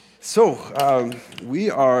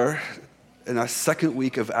We are in our second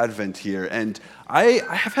week of Advent here, and I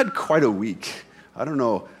have had quite a week. I don't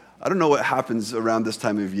know what happens around this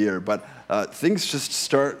time of year, but things just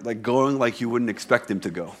start going like you wouldn't expect them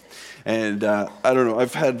to go. And I don't know,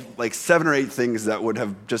 I've had 7 or 8 things that would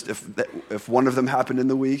have just, if one of them happened in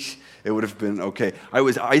the week, it would have been okay. I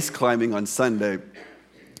was ice climbing on Sunday.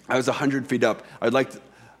 I was 100 feet up.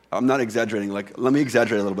 I'm not exaggerating, let me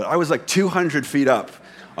exaggerate a little bit. I was 200 feet up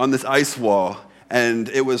on this ice wall, and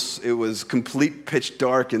it was complete pitch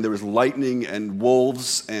dark, and there was lightning and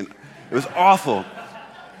wolves, and it was awful.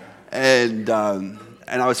 And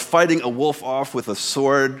I was fighting a wolf off with a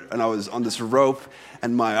sword, and I was on this rope,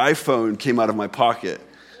 and my iPhone came out of my pocket.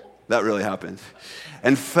 That really happened.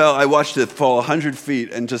 And I watched it fall 100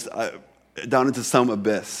 feet and just down into some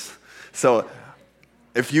abyss. So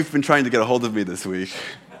if you've been trying to get a hold of me this week,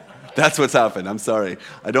 that's what's happened. I'm sorry.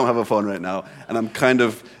 I don't have a phone right now, and I'm kind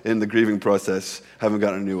of in the grieving process. Haven't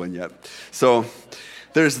gotten a new one yet. So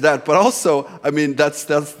there's that. But also,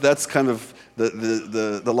 that's kind of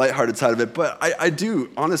the lighthearted side of it. But I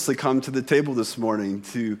do honestly come to the table this morning,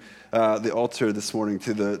 to the altar this morning,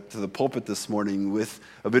 to the pulpit this morning with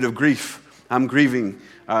a bit of grief. I'm grieving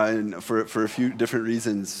for a few different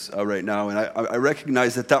reasons right now, and I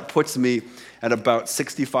recognize that puts me at about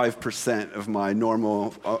 65% of my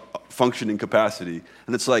normal functioning capacity.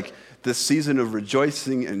 And it's this season of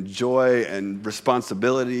rejoicing and joy and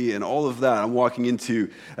responsibility and all of that I'm walking into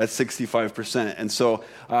at 65%. And so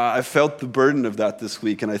I felt the burden of that this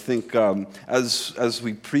week, and I think as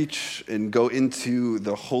we preach and go into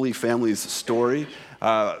the Holy Family's story,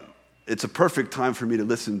 it's a perfect time for me to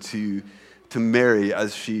listen to Mary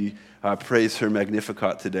as she prays her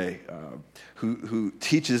Magnificat today, who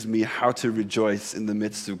teaches me how to rejoice in the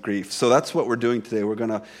midst of grief. So that's what we're doing today. We're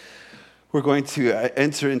going to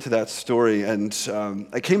enter into that story. And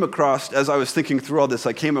I came across, as I was thinking through all this,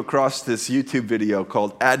 I came across this YouTube video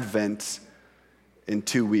called Advent in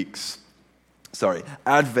 2 weeks.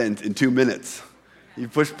 Advent in 2 minutes. You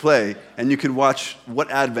push play, and you can watch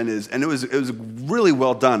what Advent is. And it was really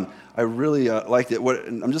well done. I really liked it.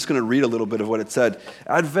 I'm just going to read a little bit of what it said.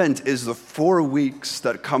 Advent is the 4 weeks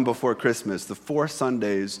that come before Christmas, the 4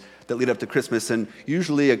 Sundays that lead up to Christmas. And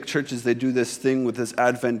usually at churches, they do this thing with this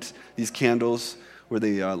Advent, these candles, where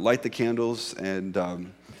they light the candles and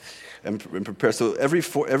prepare. So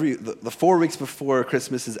the 4 weeks before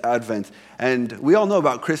Christmas is Advent. And we all know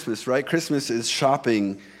about Christmas, right? Christmas is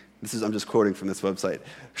shopping. I'm just quoting from this website.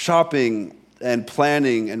 Shopping and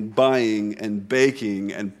planning and buying and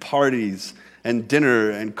baking and parties and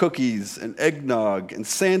dinner and cookies and eggnog and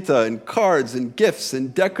Santa and cards and gifts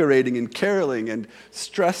and decorating and caroling and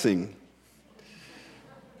stressing.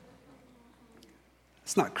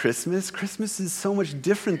 It's not Christmas. Christmas is so much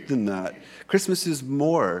different than that. Christmas is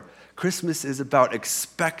more. Christmas is about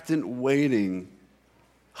expectant waiting,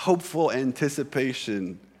 hopeful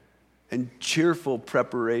anticipation, and cheerful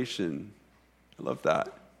preparation. I love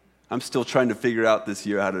that. I'm still trying to figure out this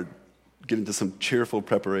year how to get into some cheerful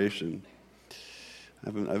preparation.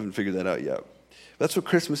 I haven't figured that out yet. That's what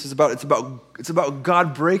Christmas is about. It's about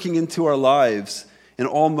God breaking into our lives in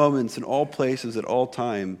all moments, in all places, at all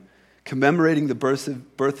time, commemorating the birth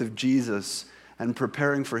of Jesus and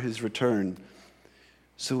preparing for his return.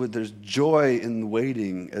 So there's joy in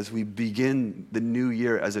waiting as we begin the new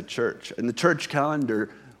year as a church. In the church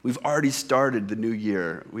calendar, we've already started the new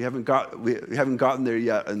year. We haven't gotten there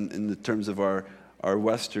yet in the terms of our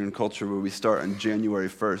Western culture, where we start on January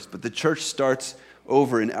 1st. But the church starts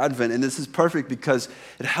over in Advent, and this is perfect because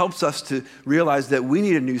it helps us to realize that we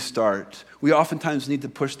need a new start. We oftentimes need to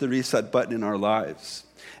push the reset button in our lives.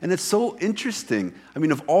 And it's so interesting.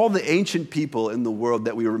 Of all the ancient people in the world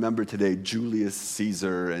that we remember today, Julius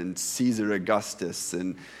Caesar and Caesar Augustus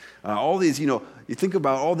and all these, you think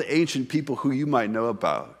about all the ancient people who you might know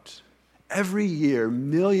about. Every year,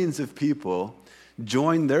 millions of people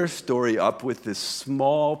join their story up with this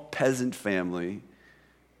small peasant family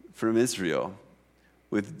from Israel,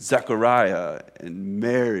 with Zechariah and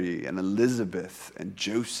Mary and Elizabeth and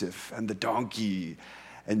Joseph and the donkey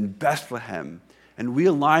and Bethlehem. And we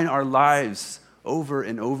align our lives over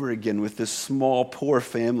and over again with this small, poor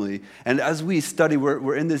family. And as we study,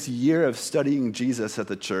 we're in this year of studying Jesus at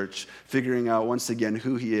the church, figuring out once again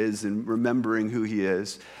who he is and remembering who he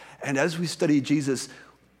is. And as we study Jesus,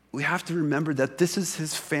 we have to remember that this is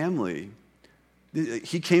his family.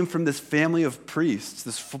 He came from this family of priests,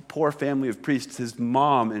 this poor family of priests, his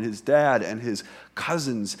mom and his dad and his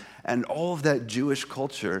cousins and all of that Jewish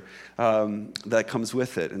culture that comes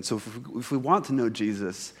with it. And so if we want to know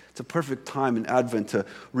Jesus, it's a perfect time in Advent to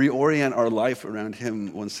reorient our life around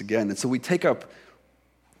him once again. And so we take up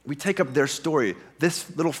We take up their story,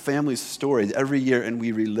 this little family's story, every year, and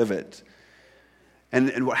we relive it.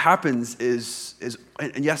 And what happens is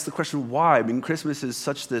and you ask the question, why? I mean, Christmas is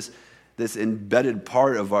such this embedded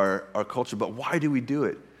part of our culture, but why do we do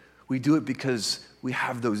it? We do it because we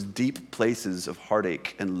have those deep places of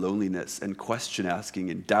heartache and loneliness and question asking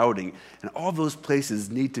and doubting, and all those places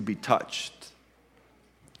need to be touched.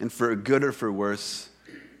 And for good or for worse,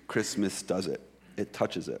 Christmas does it. It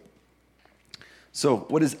touches it. So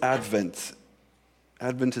what is Advent?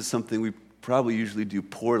 Advent is something we probably usually do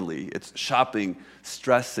poorly. It's shopping,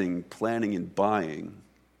 stressing, planning, and buying.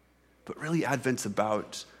 But really, Advent's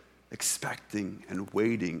about expecting and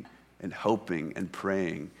waiting and hoping and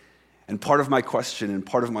praying. And part of my question and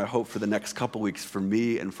part of my hope for the next couple weeks for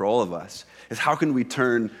me and for all of us is how can we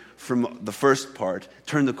turn from the first part,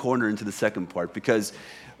 turn the corner into the second part? Because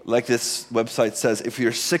like this website says, if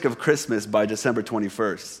you're sick of Christmas by December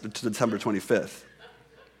 21st to December 25th,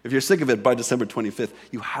 if you're sick of it by December 25th,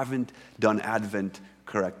 you haven't done Advent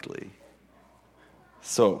correctly.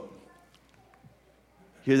 So,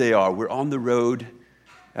 here they are. We're on the road,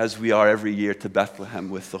 as we are every year, to Bethlehem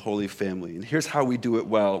with the Holy Family. And here's how we do it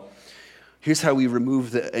well. Here's how we remove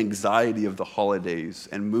the anxiety of the holidays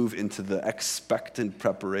and move into the expectant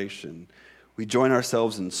preparation. We join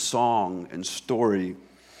ourselves in song and story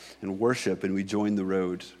and worship, and we join the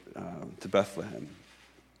road to Bethlehem.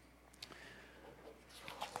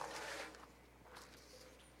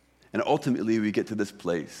 And ultimately, we get to this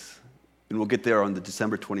place, and we'll get there on the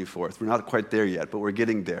December 24th. We're not quite there yet, but we're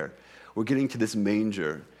getting there. We're getting to this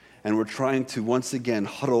manger, and we're trying to once again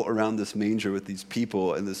huddle around this manger with these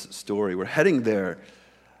people and this story. We're heading there,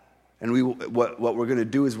 and what we're going to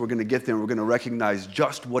do is we're going to get there, and we're going to recognize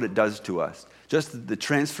just what it does to us, just the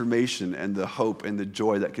transformation and the hope and the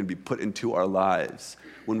joy that can be put into our lives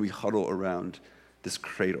when we huddle around this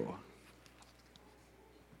cradle.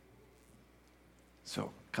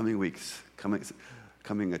 So, coming weeks,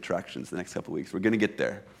 coming attractions the next couple of weeks. We're going to get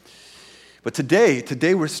there. But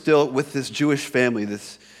today we're still with this Jewish family,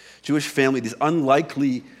 these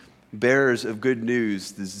unlikely bearers of good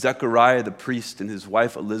news, this Zechariah the priest and his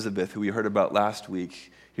wife Elizabeth, who we heard about last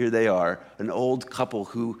week. Here they are, an old couple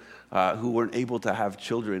who weren't able to have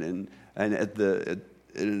children, and at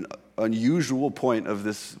an unusual point of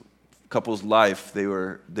this couple's life,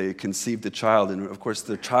 they conceived a child, and of course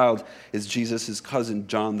the child is Jesus' cousin,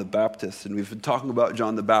 John the Baptist. And we've been talking about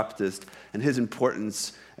John the Baptist and his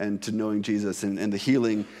importance and to knowing Jesus and the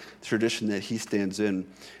healing tradition that he stands in.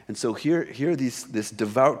 And so here this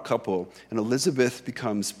devout couple, and Elizabeth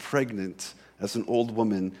becomes pregnant as an old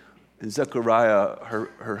woman, and Zechariah,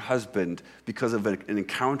 her husband, because of an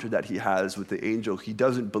encounter that he has with the angel, he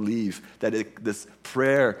doesn't believe that this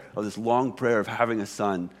long prayer of having a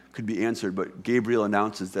son could be answered, but Gabriel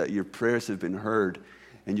announces that your prayers have been heard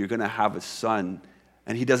and you're going to have a son,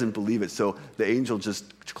 and he doesn't believe it. So the angel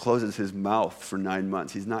just closes his mouth for 9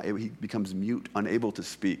 months. He becomes mute, unable to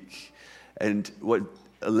speak. And what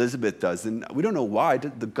Elizabeth does, and we don't know why,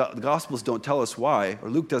 the Gospels don't tell us why, or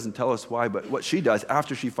Luke doesn't tell us why, but what she does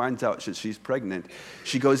after she finds out that she's pregnant,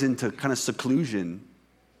 she goes into kind of seclusion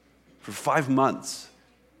for 5 months.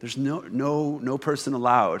 There's no person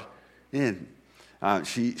allowed in.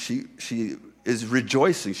 She is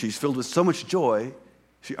rejoicing. She's filled with so much joy,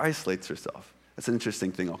 she isolates herself. That's an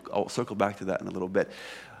interesting thing. I'll circle back to that in a little bit.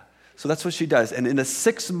 So that's what she does. And in the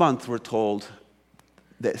 6th month, we're told,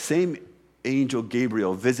 that same angel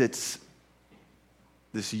Gabriel visits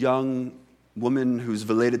this young woman who's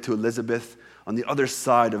related to Elizabeth on the other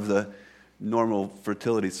side of the normal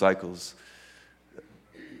fertility cycles.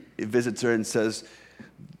 He visits her and says,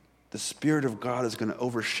 the Spirit of God is going to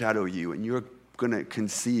overshadow you, and you're going to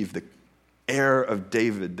conceive the heir of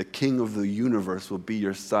David, the king of the universe will be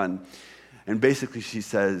your son. And basically she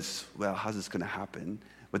says, well, how's this going to happen?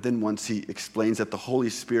 But then once he explains that the Holy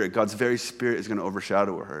Spirit, God's very Spirit, is going to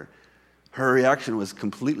overshadow her, her reaction was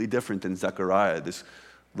completely different than Zechariah, this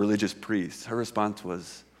religious priest. Her response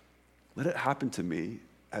was, let it happen to me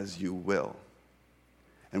as you will.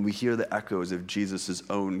 And we hear the echoes of Jesus'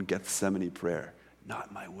 own Gethsemane prayer.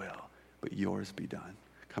 Not my will, but yours be done.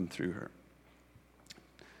 Come through her.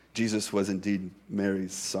 Jesus was indeed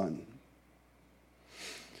Mary's son.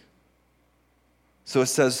 So it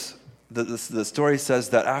says, the story says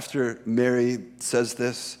that after Mary says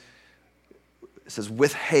this, it says,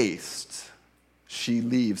 with haste, she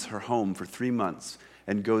leaves her home for 3 months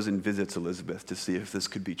and goes and visits Elizabeth to see if this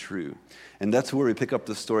could be true. And that's where we pick up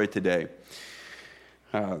the story today.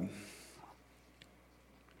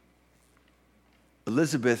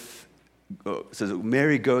 Elizabeth says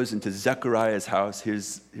Mary goes into Zechariah's house.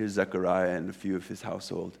 Here's Zechariah and a few of his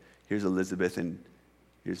household. Here's Elizabeth, and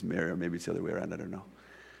Here's Mary, or maybe it's the other way around, I don't know.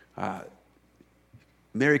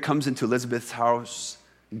 Mary comes into Elizabeth's house,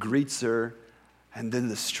 greets her, and then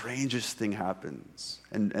the strangest thing happens.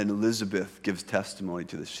 And Elizabeth gives testimony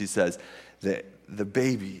to this. She says that the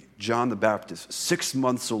baby, John the Baptist, 6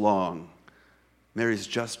 months along, Mary's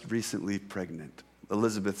just recently pregnant.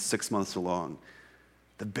 Elizabeth, 6 months along.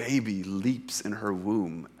 The baby leaps in her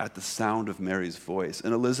womb at the sound of Mary's voice.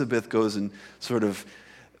 And Elizabeth goes and sort of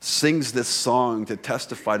sings this song to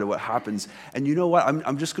testify to what happens. And you know what?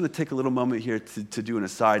 I'm just going to take a little moment here to do an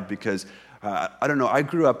aside because, I don't know, I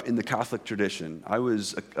grew up in the Catholic tradition. I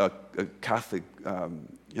was a Catholic,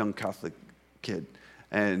 young Catholic kid.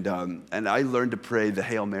 And I learned to pray the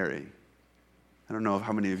Hail Mary. I don't know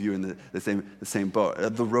how many of you are in the same boat.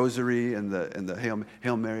 The Rosary and the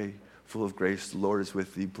Hail Mary, full of grace, the Lord is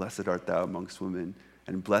with thee. Blessed art thou amongst women,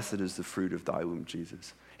 and blessed is the fruit of thy womb,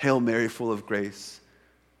 Jesus. Hail Mary, full of grace,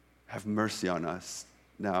 have mercy on us,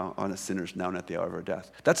 now on us sinners, now and at the hour of our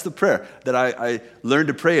death. That's the prayer that I learned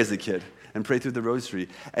to pray as a kid and pray through the Rosary.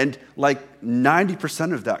 And like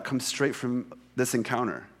 90% of that comes straight from this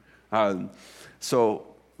encounter. So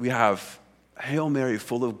we have Hail Mary,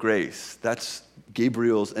 full of grace. That's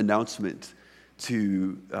Gabriel's announcement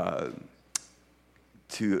to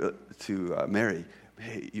Mary.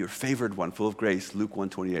 Hey, you're favored one, full of grace, Luke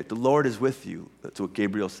 1:28. The Lord is with you. That's what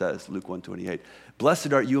Gabriel says, Luke 1:28.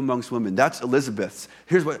 Blessed art you amongst women. That's Elizabeth's.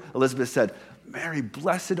 Here's what Elizabeth said. Mary,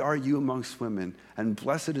 blessed are you amongst women, and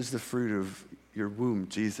blessed is the fruit of your womb,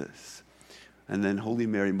 Jesus. And then Holy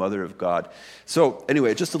Mary, Mother of God. So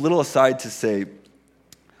anyway, just a little aside to say,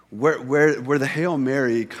 where the Hail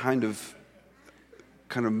Mary kind of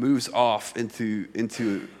moves off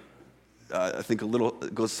into I think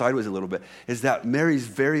goes sideways a little bit, is that Mary's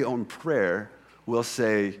very own prayer will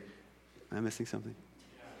say, am I missing something?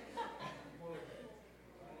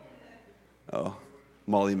 Oh,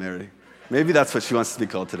 Molly Mary. Maybe that's what she wants to be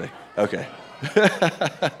called today. Okay.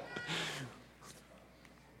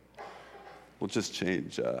 We'll just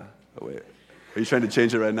change. Wait. Are you trying to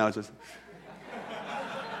change it right now? Just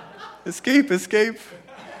escape.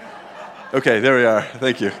 Okay, there we are.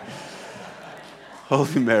 Thank you.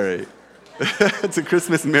 Holy Mary. It's a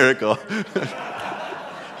Christmas miracle.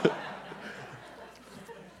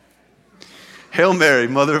 Hail Mary,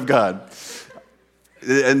 Mother of God.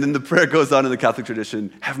 And then the prayer goes on in the Catholic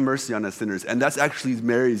tradition, have mercy on us sinners. And that's actually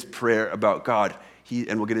Mary's prayer about God.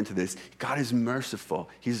 And we'll get into this. God is merciful.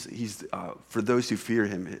 He's for those who fear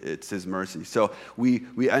him, it's his mercy. So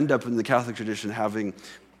we end up in the Catholic tradition having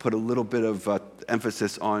put a little bit of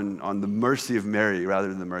emphasis on the mercy of Mary rather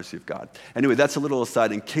than the mercy of God. Anyway, that's a little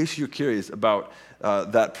aside. In case you're curious about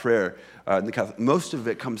that prayer, in the Catholic, most of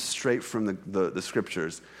it comes straight from the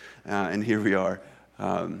scriptures. And here we are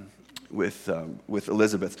with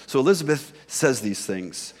Elizabeth. So Elizabeth says these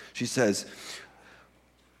things. She says,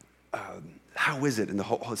 how is it? And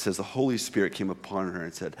it says the Holy Spirit came upon her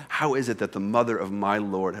and said, how is it that the mother of my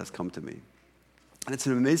Lord has come to me? And it's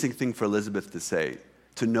an amazing thing for Elizabeth to say,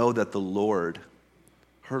 to know that the Lord,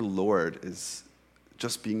 her Lord, is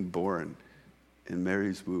just being born in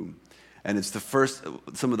Mary's womb. And it's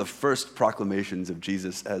some of the first proclamations of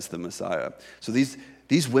Jesus as the Messiah. So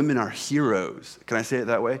these women are heroes. Can I say it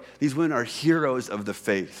that way? These women are heroes of the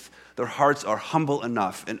faith. Their hearts are humble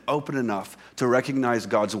enough and open enough to recognize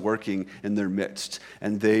God's working in their midst.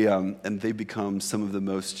 And they become some of the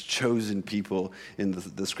most chosen people in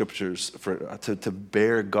the scriptures to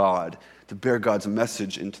bear God's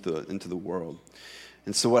message into the world.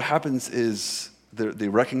 And so what happens is they're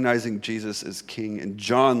recognizing Jesus as king, and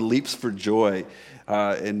John leaps for joy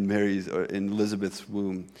in Elizabeth's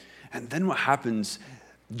womb. And then what happens?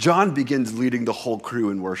 John begins leading the whole crew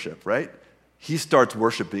in worship, right? He starts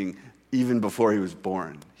worshiping even before he was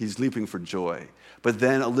born. He's leaping for joy. But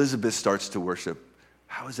then Elizabeth starts to worship.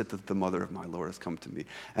 How is it that the mother of my Lord has come to me?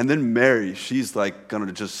 And then Mary, she's like going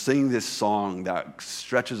to just sing this song that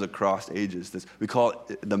stretches across ages. We call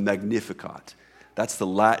it the Magnificat. That's the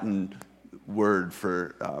Latin word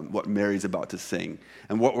for what Mary's about to sing.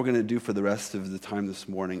 And what we're going to do for the rest of the time this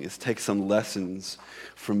morning is take some lessons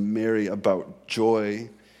from Mary about joy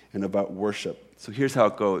and about worship. So here's how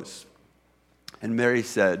it goes. And Mary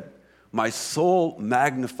said, my soul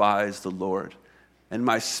magnifies the Lord, and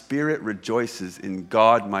my spirit rejoices in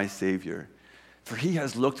God my Savior, for he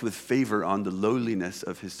has looked with favor on the lowliness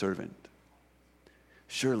of his servant.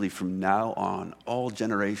 Surely from now on, all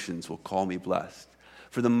generations will call me blessed.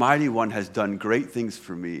 For the Mighty One has done great things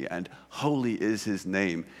for me, and holy is his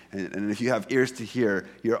name. And if you have ears to hear,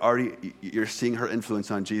 you're seeing her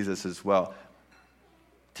influence on Jesus as well.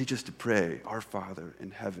 Teach us to pray, our Father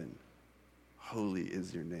in heaven, holy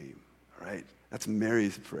is your name. right? That's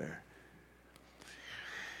Mary's prayer.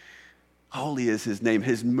 Holy is his name.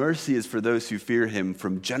 His mercy is for those who fear him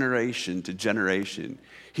from generation to generation.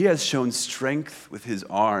 He has shown strength with his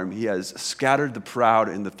arm. He has scattered the proud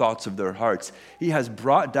in the thoughts of their hearts. He has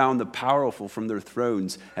brought down the powerful from their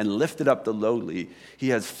thrones and lifted up the lowly. He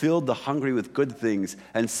has filled the hungry with good things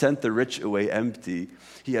and sent the rich away empty.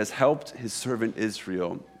 He has helped his servant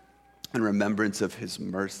Israel in remembrance of his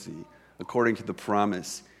mercy, according to the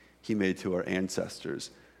promise he made to our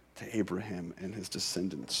ancestors, to Abraham and his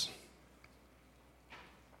descendants.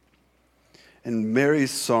 And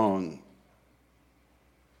Mary's song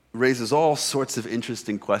raises all sorts of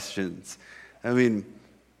interesting questions. I mean,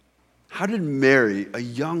 how did Mary, a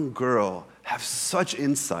young girl, have such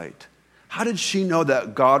insight? How did she know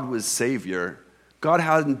that God was Savior? God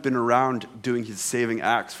hadn't been around doing his saving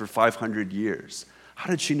acts for 500 years. How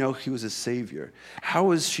did she know he was a Savior? How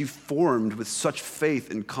was she formed with such faith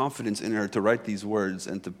and confidence in her to write these words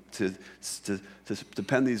and to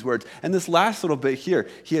pen these words? And this last little bit here,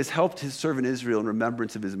 he has helped his servant Israel in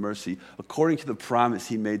remembrance of his mercy, according to the promise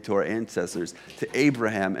he made to our ancestors, to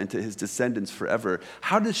Abraham and to his descendants forever.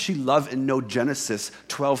 How does she love and know Genesis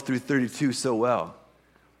 12 through 32 so well?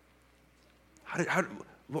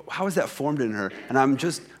 How is that formed in her? And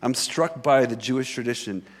I'm struck by the Jewish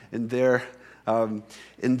tradition in their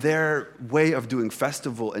way of doing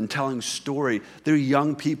festival and telling story. Their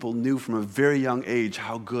young people knew from a very young age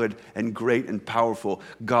how good and great and powerful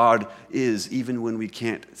God is, even when we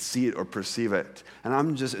can't see it or perceive it. And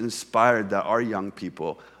I'm just inspired that our young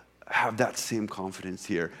people have that same confidence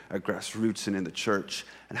here at Grassroots and in the church.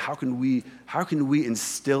 And how can we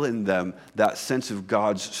instill in them that sense of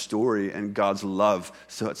God's story and God's love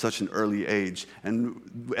at such an early age?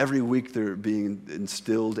 And every week they're being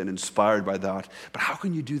instilled and inspired by that. But how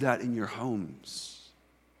can you do that in your homes?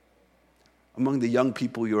 Among the young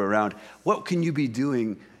people you're around, what can you be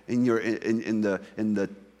doing in the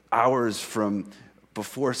hours from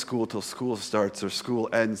before school till school starts or school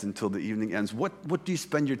ends until the evening ends? What do you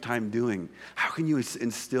spend your time doing? How can you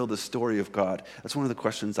instill the story of God? That's one of the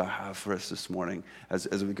questions I have for us this morning as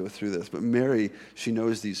we go through this. But Mary, she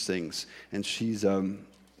knows these things, and she's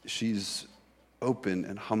open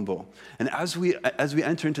and humble. And as we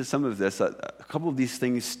enter into some of this, a couple of these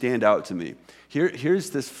things stand out to me.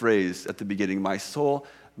 Here's this phrase at the beginning: my soul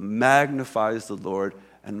magnifies the Lord,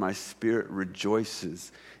 and my spirit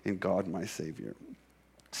rejoices in God my Savior.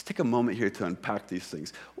 Let's take a moment here to unpack these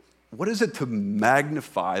things. What is it to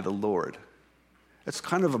magnify the Lord? It's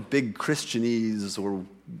kind of a big Christianese or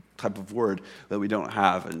type of word that we don't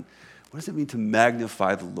have. And what does it mean to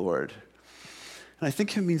magnify the Lord? And I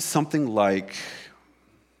think it means something like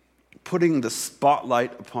putting the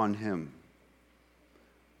spotlight upon him.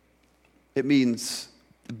 It means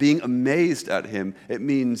being amazed at him. It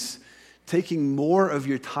means taking more of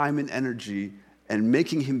your time and energy and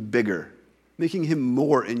making him bigger, making him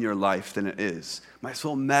more in your life than it is. My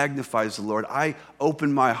soul magnifies the Lord. I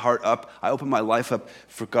open my heart up. I open my life up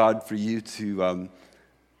for God, for you to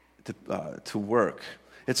work.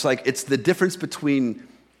 It's like it's the difference between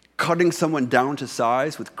cutting someone down to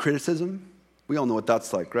size with criticism. We all know what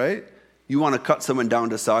that's like, right? You want to cut someone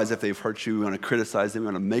down to size if they've hurt you. You want to criticize them. You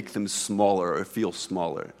want to make them smaller or feel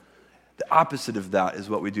smaller. The opposite of that is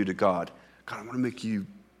what we do to God. God, I want to make you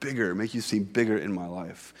bigger, make you seem bigger in my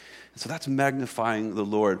life. And so that's magnifying the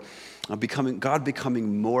Lord, God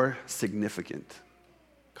becoming more significant.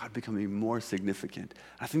 God becoming more significant.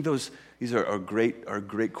 I think these are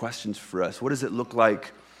great questions for us. What does it look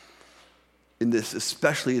like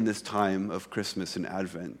especially in this time of Christmas and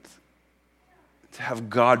Advent, to have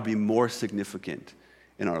God be more significant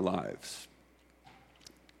in our lives?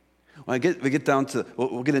 When we get down to,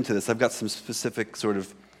 we'll get into this. I've got some specific sort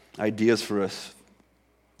of ideas for us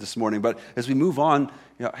this morning. But as we move on,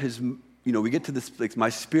 we get to this, like, my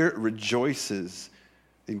spirit rejoices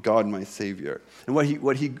in God, my Savior.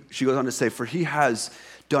 And she goes on to say, for he has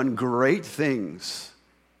done great things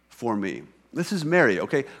for me. This is Mary,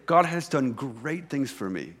 okay? God has done great things for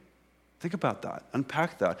me. Think about that.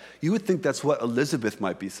 Unpack that. You would think that's what Elizabeth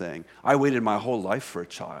might be saying. I waited my whole life for a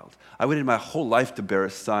child. I waited my whole life to bear a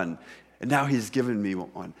son, and now he's given me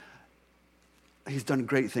one. He's done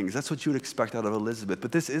great things. That's what you would expect out of Elizabeth.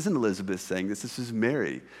 But this isn't Elizabeth saying this. This is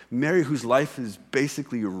Mary. Mary, whose life is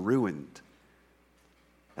basically ruined.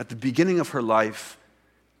 At the beginning of her life,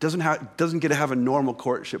 doesn't get to have a normal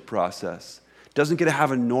courtship process, doesn't get to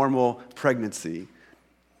have a normal pregnancy,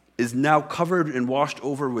 is now covered and washed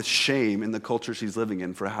over with shame in the culture she's living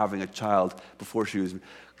in for having a child before she was.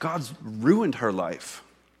 God's ruined her life,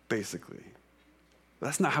 basically. But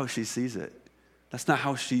that's not how she sees it. That's not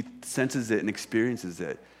how she senses it and experiences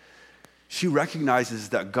it. She recognizes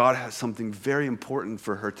that God has something very important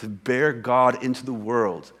for her, to bear God into the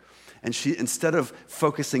world. And she, instead of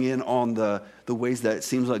focusing in on the ways that it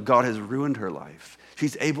seems like God has ruined her life,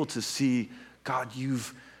 she's able to see, God,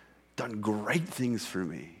 you've done great things for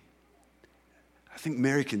me. I think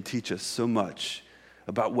Mary can teach us so much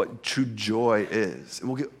about what true joy is. And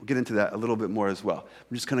we'll get into that a little bit more as well.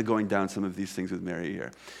 I'm just kind of going down some of these things with Mary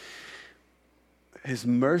here. His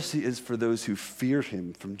mercy is for those who fear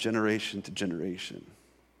him from generation to generation.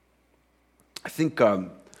 I think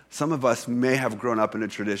some of us may have grown up in a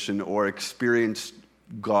tradition or experienced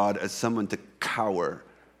God as someone to cower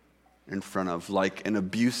in front of, like an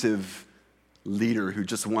abusive leader who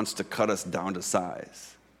just wants to cut us down to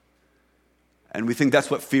size. And we think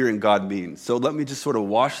that's what fearing God means. So let me just sort of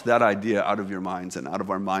wash that idea out of your minds and out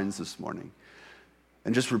of our minds this morning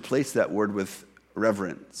and just replace that word with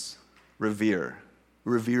reverence,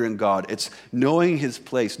 revering God. It's knowing his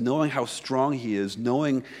place, knowing how strong he is,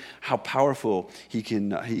 knowing how powerful he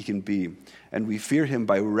can be. And we fear him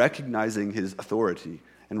by recognizing his authority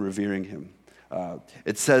and revering him.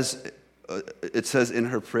 It says in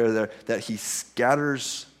her prayer there that he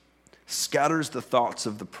scatters the thoughts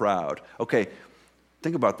of the proud. Okay,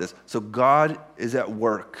 think about this. So God is at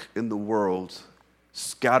work in the world,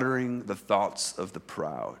 scattering the thoughts of the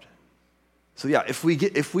proud. So yeah, if we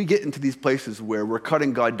get into these places where we're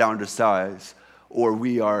cutting God down to size, or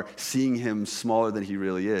we are seeing him smaller than he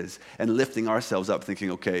really is, and lifting ourselves up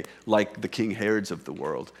thinking, okay, like the King Herods of the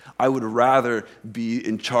world, I would rather be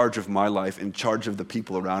in charge of my life, in charge of the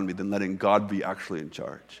people around me, than letting God be actually in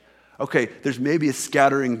charge. Okay, there's maybe a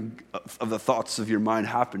scattering of the thoughts of your mind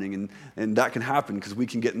happening, and that can happen because we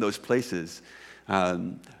can get in those places.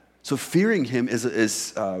 So fearing him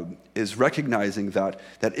is recognizing that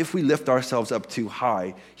if we lift ourselves up too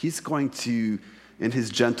high, he's going to, in his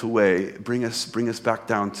gentle way, bring us back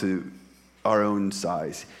down to our own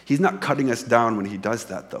size. He's not cutting us down when he does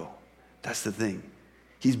that, though. That's the thing.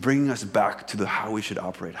 He's bringing us back to how we should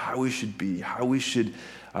operate, how we should be, how we should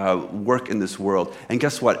work in this world. And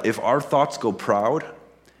guess what? If our thoughts go proud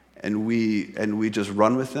and we just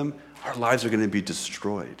run with them, our lives are going to be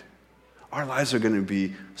destroyed. Our lives are going to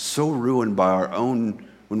be so ruined by our own,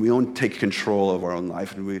 when we don't take control of our own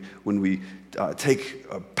life, and when we take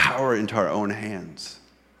power into our own hands.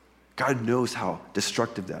 God knows how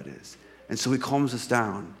destructive that is. And so he calms us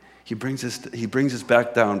down. He brings us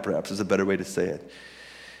back down, perhaps is a better way to say it.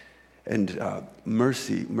 And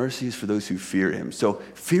mercy is for those who fear him. So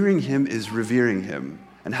fearing him is revering him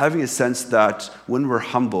and having a sense that when we're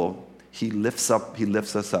humble, he lifts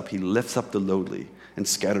us up, he lifts up the lowly and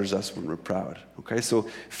scatters us when we're proud. Okay, so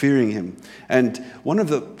fearing him. And one of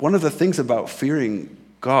the things about fearing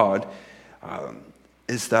God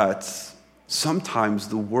is that sometimes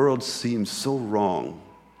the world seems so wrong,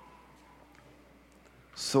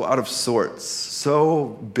 so out of sorts, so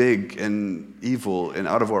big and evil and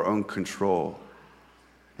out of our own control.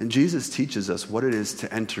 And Jesus teaches us what it is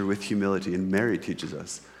to enter with humility, and Mary teaches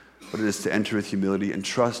us what it is to enter with humility and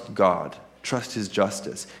trust God, trust his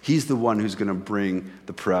justice. He's the one who's going to bring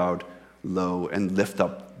the proud low and lift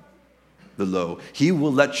up the low. He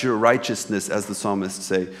will let your righteousness, as the psalmists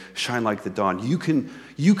say, shine like the dawn. You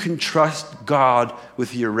can trust God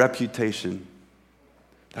with your reputation.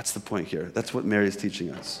 That's the point here. That's what Mary is teaching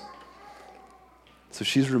us. So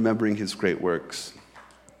she's remembering his great works.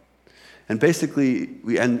 And basically,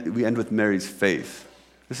 we end with Mary's faith.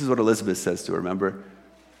 This is what Elizabeth says to her, remember?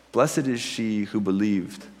 Blessed is she who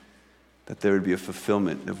believed that there would be a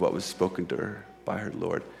fulfillment of what was spoken to her by her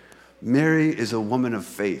Lord. Mary is a woman of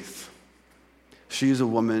faith. She is a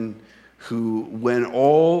woman who, when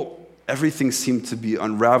everything seemed to be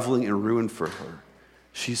unraveling and ruined for her,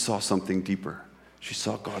 she saw something deeper. She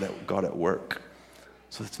saw God at work.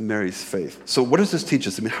 So that's Mary's faith. So what does this teach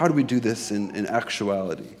us? I mean, how do we do this in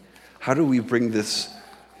actuality? How do we bring this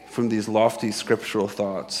from these lofty scriptural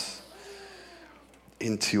thoughts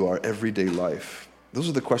into our everyday life? Those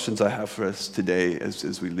are the questions I have for us today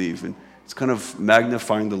as we leave. And it's kind of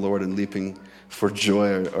magnifying the Lord and leaping for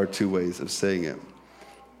joy are two ways of saying it.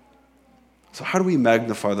 So how do we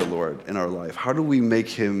magnify the Lord in our life? How do we make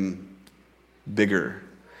him bigger?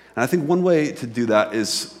 And I think one way to do that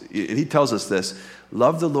is, and he tells us this,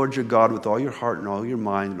 love the Lord your God with all your heart and all your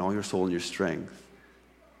mind and all your soul and your strength,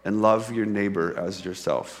 and love your neighbor as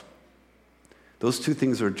yourself. Those two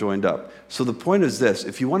things are joined up. So the point is this,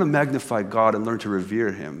 if you want to magnify God and learn to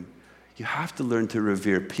revere him, you have to learn to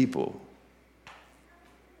revere people.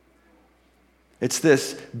 It's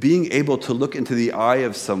this, being able to look into the eye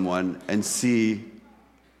of someone and see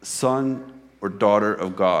son or daughter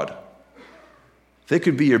of God. They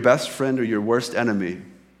could be your best friend or your worst enemy,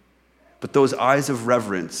 But those eyes of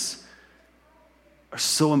reverence are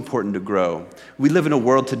so important to grow. We live in a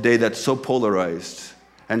world today that's so polarized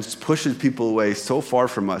and pushes people away so far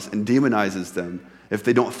from us and demonizes them if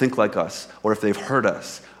they don't think like us, or if they've hurt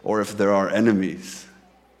us, or if they're our enemies.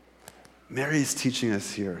 Mary is teaching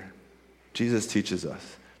us here. Jesus teaches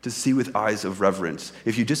us to see with eyes of reverence.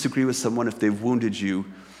 If you disagree with someone, if they've wounded you,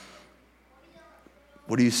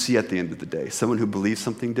 what do you see at the end of the day? Someone who believes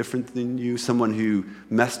something different than you? Someone who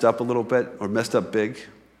messed up a little bit or messed up big?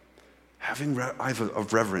 Having eyes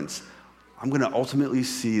of reverence, I'm going to ultimately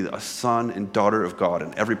see a son and daughter of God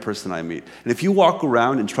in every person I meet. And if you walk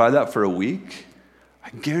around and try that for a week, I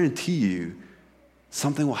guarantee you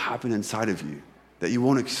something will happen inside of you that you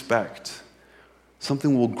won't expect.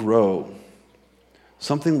 Something will grow.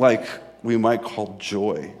 Something like we might call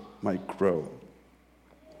joy might grow.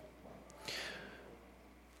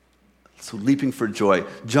 So leaping for joy.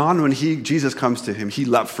 John, when Jesus comes to him, he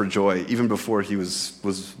leapt for joy even before he was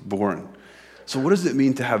born. So what does it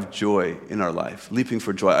mean to have joy in our life? Leaping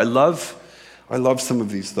for joy. I love some of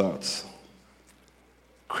these thoughts.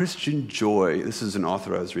 Christian joy, this is an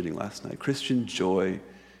author I was reading last night. Christian joy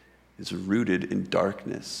is rooted in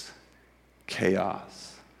darkness,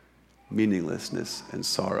 chaos, meaninglessness, and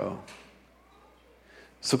sorrow.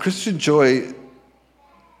 So Christian joy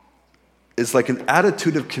is like an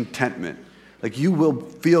attitude of contentment. Like you will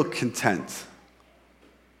feel content.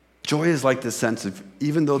 Joy is like the sense of,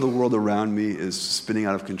 even though the world around me is spinning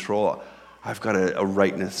out of control, I've got a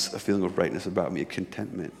rightness, a feeling of rightness about me, a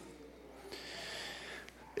contentment.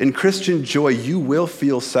 In Christian joy, you will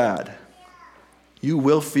feel sad. You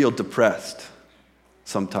will feel depressed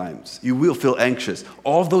sometimes. You will feel anxious.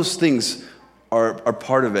 All of those things are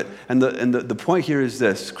part of it. And the point here is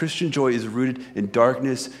this. Christian joy is rooted in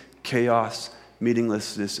darkness, chaos,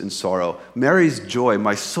 meaninglessness, and sorrow. Mary's joy,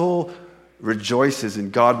 my soul rejoices in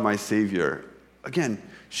God my Savior. Again,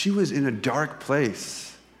 she was in a dark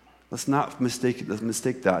place. Let's not mistake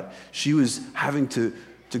that. She was having to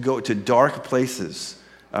go to dark places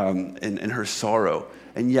in her sorrow,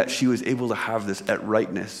 and yet she was able to have this at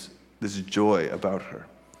rightness, this joy about her.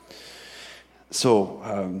 So,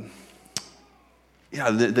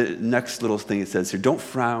 the next little thing it says here, don't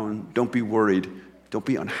frown, don't be worried, don't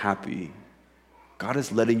be unhappy. God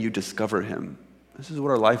is letting you discover him. This is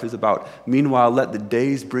what our life is about. Meanwhile, let the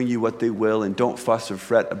days bring you what they will, and don't fuss or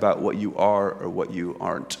fret about what you are or what you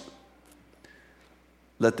aren't.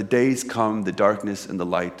 Let the days come, the darkness and the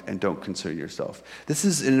light, and don't concern yourself. This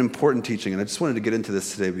is an important teaching, and I just wanted to get into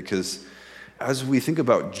this today because as we think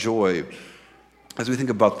about joy, as we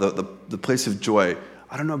think about the place of joy,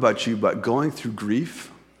 I don't know about you, but going through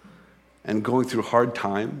grief and going through hard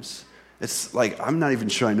times, it's like I'm not even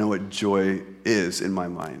sure I know what joy is in my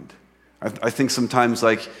mind. I think sometimes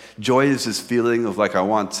like joy is this feeling of like I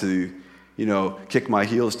want to, kick my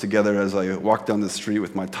heels together as I walk down the street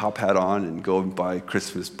with my top hat on and go and buy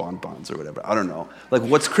Christmas bonbons or whatever. I don't know. Like,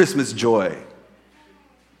 what's Christmas joy?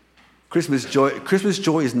 Christmas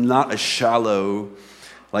joy is not a shallow,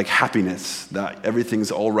 like, happiness that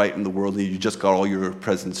everything's all right in the world and you just got all your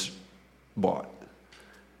presents bought.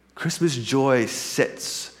 Christmas joy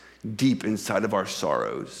sits deep inside of our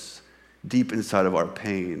sorrows, deep inside of our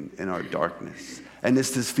pain and our darkness. And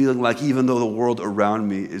it's this feeling like even though the world around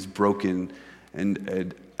me is broken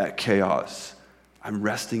and at chaos, I'm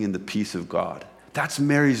resting in the peace of God. That's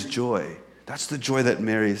Mary's joy. That's the joy that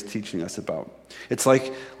Mary is teaching us about. It's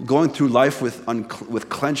like going through life with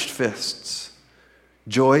clenched fists.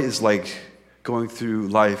 Joy is like going through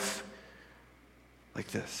life like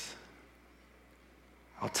this.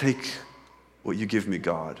 I'll take what you give me,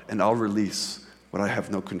 God, and I'll release what I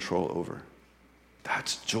have no control over.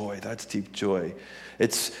 That's joy. That's deep joy.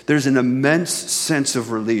 There's an immense sense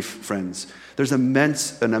of relief, friends. There's an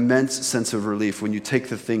immense sense of relief when you take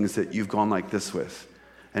the things that you've gone like this with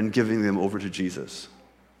and giving them over to Jesus,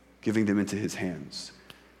 giving them into his hands.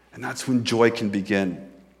 And that's when joy can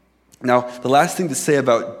begin. Now, the last thing to say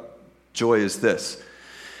about joy is this.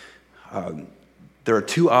 There are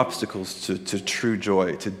two obstacles to true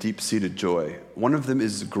joy, to deep-seated joy. One of them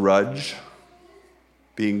is grudge,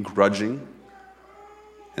 being grudging,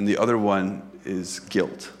 and the other one is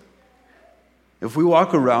guilt. If we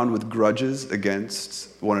walk around with grudges against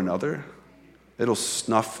one another, it'll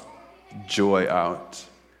snuff joy out.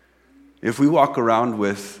 If we walk around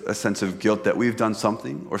with a sense of guilt that we've done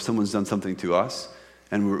something or someone's done something to us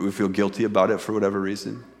and we feel guilty about it for whatever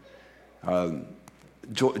reason,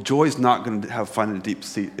 joy is not going to find a deep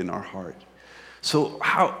seat in our heart. So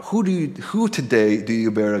who today do you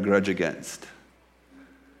bear a grudge against?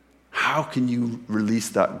 How can you release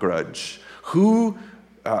that grudge? Who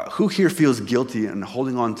who here feels guilty and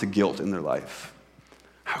holding on to guilt in their life?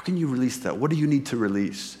 How can you release that? What do you need to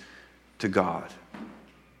release to God?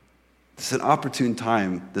 It's an opportune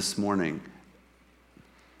time this morning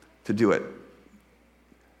to do it.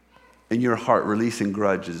 In your heart, releasing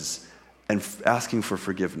grudges and asking for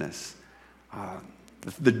forgiveness.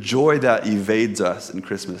 The joy that evades us in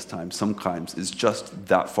Christmas time sometimes is just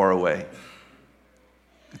that far away.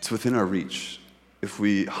 It's within our reach if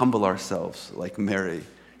we humble ourselves like Mary,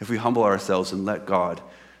 if we humble ourselves and let God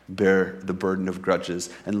bear the burden of grudges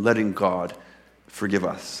and letting God forgive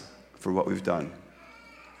us for what we've done.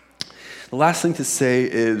 The last thing to say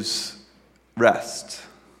is rest.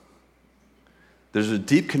 There's a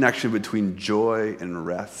deep connection between joy and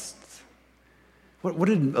rest. What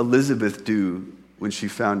did Elizabeth do when she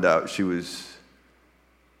found out she was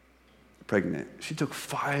pregnant? She took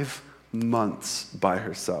 5 months by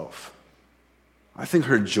herself. I think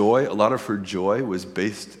her joy, a lot of her joy was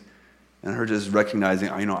based on her just recognizing,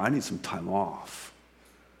 I need some time off.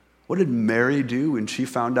 What did Mary do when she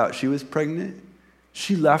found out she was pregnant?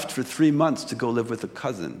 She left for 3 months to go live with a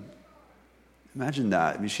cousin. Imagine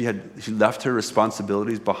that. She left her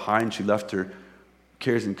responsibilities behind. She left her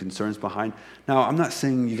cares and concerns behind. Now, I'm not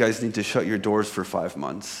saying you guys need to shut your doors for 5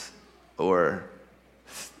 months or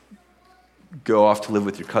go off to live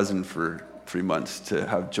with your cousin for 3 months to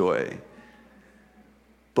have joy.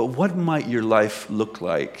 But what might your life look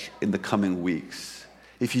like in the coming weeks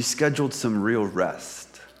if you scheduled some real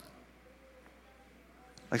rest?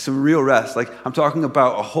 Like some real rest. Like I'm talking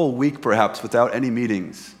about a whole week perhaps without any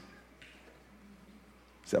meetings.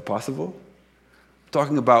 Is that possible? I'm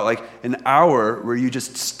talking about like an hour where you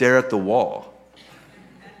just stare at the wall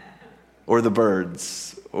or the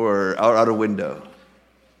birds or out a window.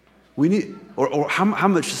 We need, or how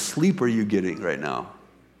much sleep are you getting right now?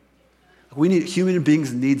 Human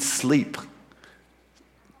beings need sleep.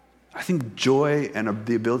 I think joy and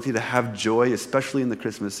the ability to have joy, especially in the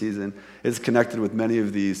Christmas season, is connected with many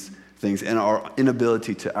of these things and our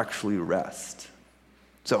inability to actually rest.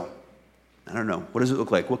 So, I don't know. What does it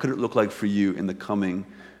look like? What could it look like for you in the coming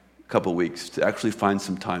couple weeks to actually find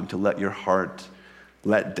some time to let your heart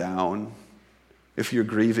let down? If you're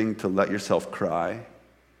grieving, to let yourself cry.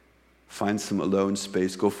 Find some alone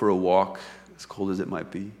space. Go for a walk, as cold as it might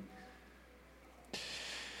be.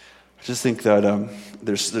 I just think that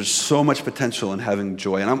there's so much potential in having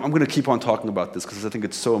joy. And I'm going to keep on talking about this because I think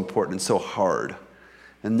it's so important and so hard.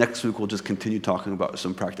 And next week we'll just continue talking about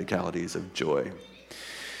some practicalities of joy.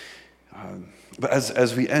 But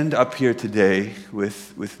as we end up here today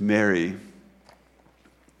with Mary,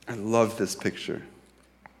 I love this picture.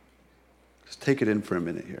 Just take it in for a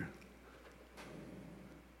minute here.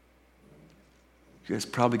 You guys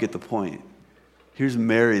probably get the point. Here's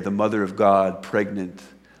Mary, the mother of God, pregnant,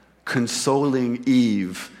 consoling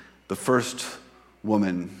Eve, the first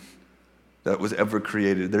woman that was ever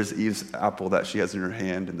created. There's Eve's apple that she has in her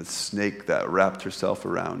hand and the snake that wrapped herself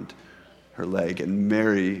around her leg. And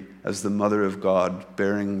Mary, as the mother of God,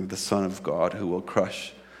 bearing the Son of God who will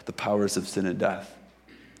crush the powers of sin and death.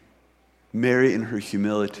 Mary in her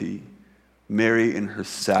humility, Mary in her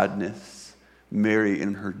sadness, Mary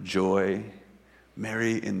in her joy,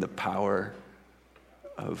 Mary in the power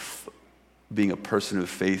of being a person of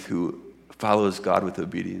faith who follows God with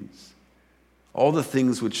obedience. All the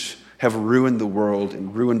things which have ruined the world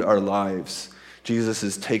and ruined our lives, Jesus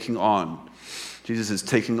is taking on. Jesus is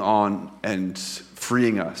taking on and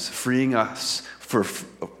freeing us for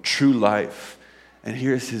true life. And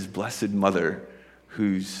here's his blessed mother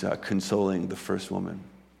who's consoling the first woman.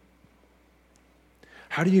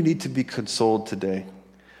 How do you need to be consoled today?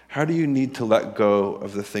 How do you need to let go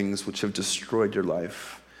of the things which have destroyed your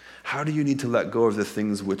life? How do you need to let go of the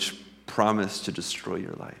things which promise to destroy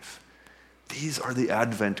your life? These are the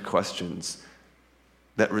Advent questions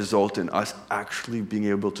that result in us actually being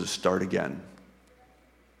able to start again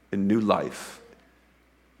in new life,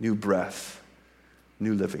 new breath,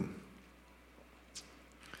 new living.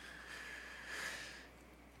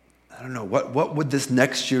 I don't know, what would this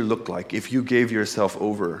next year look like if you gave yourself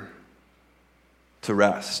over to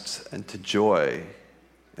rest and to joy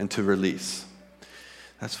and to release?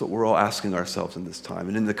 That's what we're all asking ourselves in this time.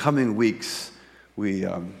 And in the coming weeks,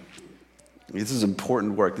 this is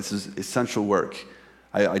important work. This is essential work.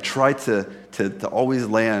 I try to always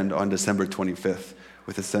land on December 25th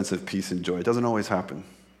with a sense of peace and joy. It doesn't always happen.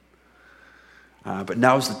 But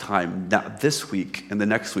now's the time. Now, this week and the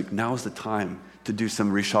next week, now's the time to do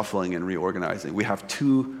some reshuffling and reorganizing. We have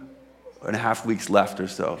 2.5 weeks left or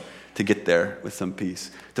so to get there with some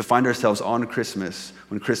peace, to find ourselves on Christmas,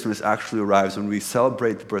 when Christmas actually arrives, when we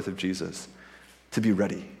celebrate the birth of Jesus, to be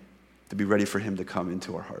ready, to be ready for him to come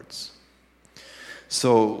into our hearts.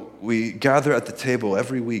 So we gather at the table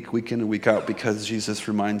every week, week in and week out, because Jesus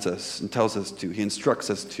reminds us and tells us to. He instructs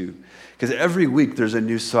us to. Because every week there's a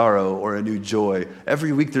new sorrow or a new joy.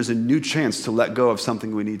 Every week there's a new chance to let go of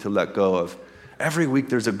something we need to let go of. Every week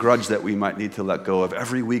there's a grudge that we might need to let go of.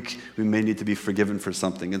 Every week we may need to be forgiven for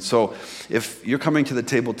something. And so if you're coming to the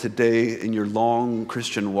table today in your long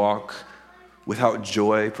Christian walk without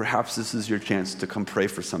joy, perhaps this is your chance to come pray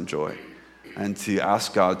for some joy and to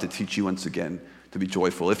ask God to teach you once again to be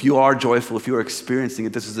joyful. If you are joyful, if you are experiencing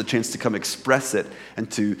it, this is a chance to come express it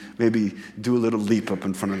and to maybe do a little leap up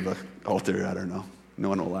in front of the altar. I don't know. No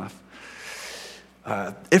one will laugh.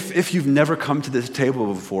 If you've never come to this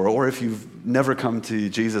table before, or if you've never come to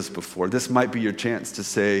Jesus before, this might be your chance to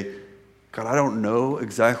say, God, I don't know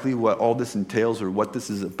exactly what all this entails or what this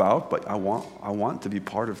is about, but I want to be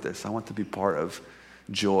part of this. I want to be part of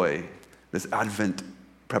joy, this Advent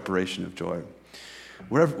preparation of joy.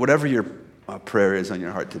 Whatever your prayer is on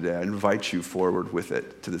your heart today, I invite you forward with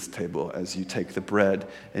it to this table as you take the bread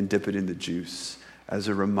and dip it in the juice as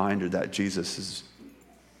a reminder that Jesus is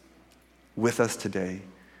with us today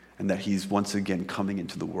and that he's once again coming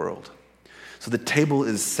into the world. So the table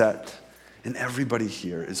is set and everybody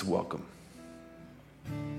here is welcome.